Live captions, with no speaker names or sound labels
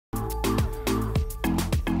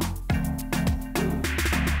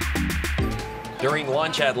During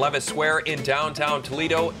lunch at Levis Square in downtown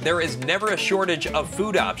Toledo, there is never a shortage of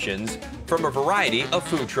food options from a variety of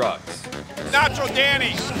food trucks. Nacho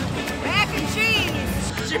Danny's. Mac and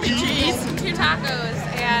cheese. Jimmy cheese. 2 tacos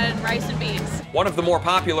and rice and beans. One of the more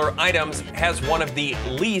popular items has one of the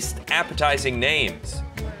least appetizing names.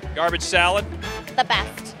 Garbage salad. The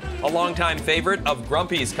best. A longtime favorite of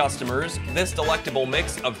Grumpy's customers, this delectable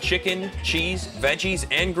mix of chicken, cheese, veggies,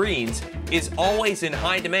 and greens is always in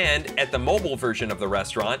high demand at the mobile version of the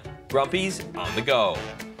restaurant, Grumpy's On the Go.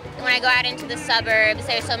 When I go out into the suburbs,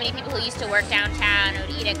 there's so many people who used to work downtown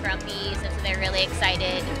who would eat at Grumpy's, and so they're really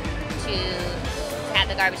excited to have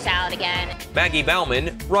the garbage salad again. Maggie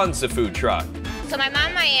Bauman runs the food truck. So my mom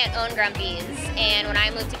and my aunt own Grumpy's, and when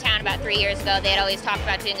I moved to town about 3 years ago, they had always talked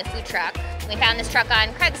about doing a food truck. We found this truck on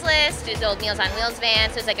Craigslist, it was old Meals on Wheels van,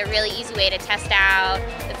 so it's like a really easy way to test out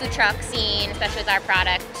the food truck scene, especially with our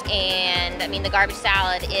product. And I mean, the garbage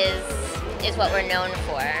salad is what we're known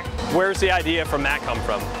for. Where's the idea from that come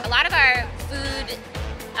from? A lot of our food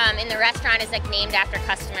in the restaurant is like named after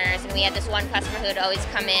customers, and we had this one customer who would always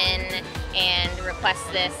come in and request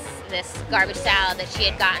this garbage salad that she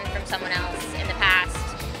had gotten from someone else in the past.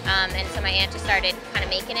 And so my aunt just started kind of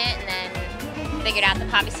making it, and then figured out the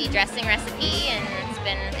poppy seed dressing recipe, and it's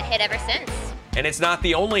been a hit ever since. And it's not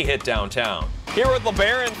the only hit downtown. Here with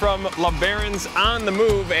Labaron from Labaron's On the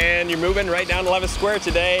Move, and you're moving right down to Levis Square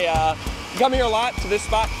today. You come here a lot to this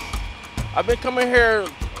spot? I've been coming here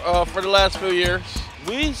for the last few years.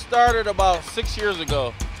 We started about 6 years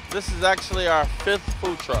ago. This is actually our 5th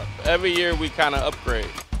food truck. Every year we kind of upgrade.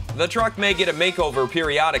 The truck may get a makeover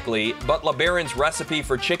periodically, but Labaron's recipe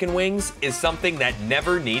for chicken wings is something that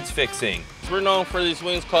never needs fixing. We're known for these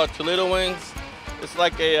wings called Toledo wings. It's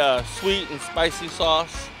like a sweet and spicy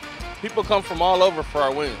sauce. People come from all over for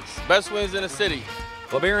our wings. Best wings in the city.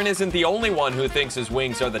 Labaron isn't the only one who thinks his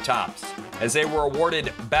wings are the tops, as they were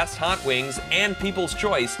awarded Best Hot Wings and People's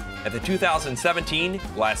Choice at the 2017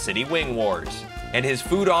 Glass City Wing Wars. And his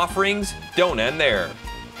food offerings don't end there.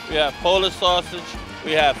 We have Polish sausage,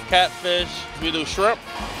 we have catfish, we do shrimp.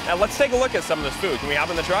 Now let's take a look at some of this food. Can we hop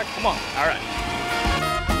in the truck? Come on. All right.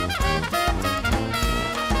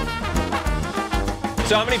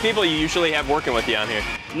 So how many people you usually have working with you on here?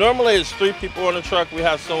 Normally it's 3 people on the truck. We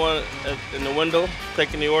have someone in the window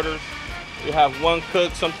taking the orders. We have 1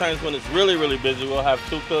 cook. Sometimes when it's really, really busy, we'll have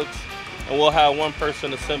 2 cooks, and we'll have 1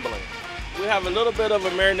 person assembling. We have a little bit of a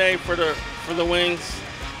marinade for the wings,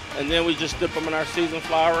 and then we just dip them in our seasoned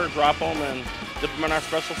flour, drop them, and dip them in our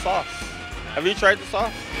special sauce. Have you tried the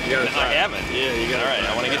sauce? You gotta try. I haven't. Yeah, you gotta. All right,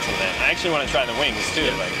 I want to get some of that. I actually want to try the wings too.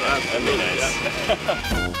 Yeah, like, that'd be nice.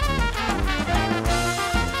 Yeah.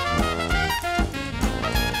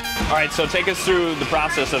 All right, so take us through the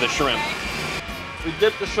process of the shrimp. We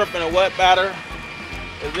dip the shrimp in a wet batter,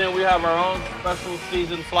 and then we have our own special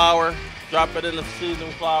seasoned flour. Drop it in the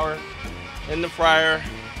seasoned flour in the fryer.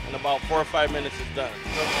 In about 4 or 5 minutes, it's done.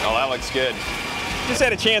 Oh, that looks good. Just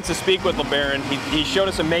had a chance to speak with Labaron. He showed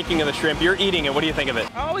us a making of the shrimp. You're eating it. What do you think of it?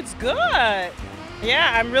 Oh, it's good.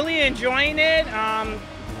 Yeah, I'm really enjoying it.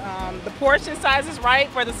 The portion size is right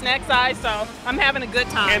for the snack size, so I'm having a good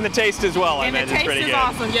time. And the taste as well, I imagine, is pretty good.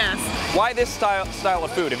 And the taste is awesome, yes. Why this style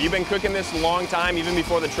of food? Have you been cooking this a long time, even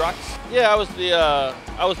before the trucks? Yeah, I was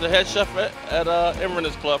the head chef at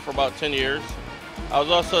Inverness Club for about 10 years. I was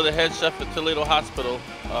also the head chef at Toledo Hospital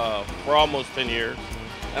for almost 10 years.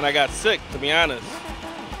 And I got sick, to be honest.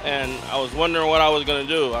 And I was wondering what I was gonna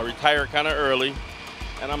do. I retired kind of early.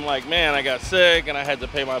 And I'm like, man, I got sick and I had to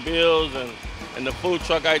pay my bills, and the food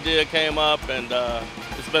truck idea came up, and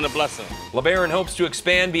it's been a blessing. Labaron hopes to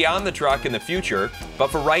expand beyond the truck in the future, but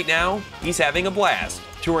for right now, he's having a blast,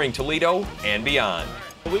 touring Toledo and beyond.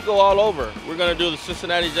 We go all over. We're gonna do the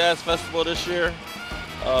Cincinnati Jazz Festival this year.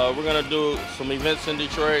 We're gonna do some events in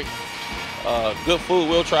Detroit. Good food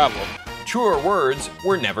will travel. Truer words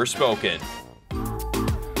were never spoken.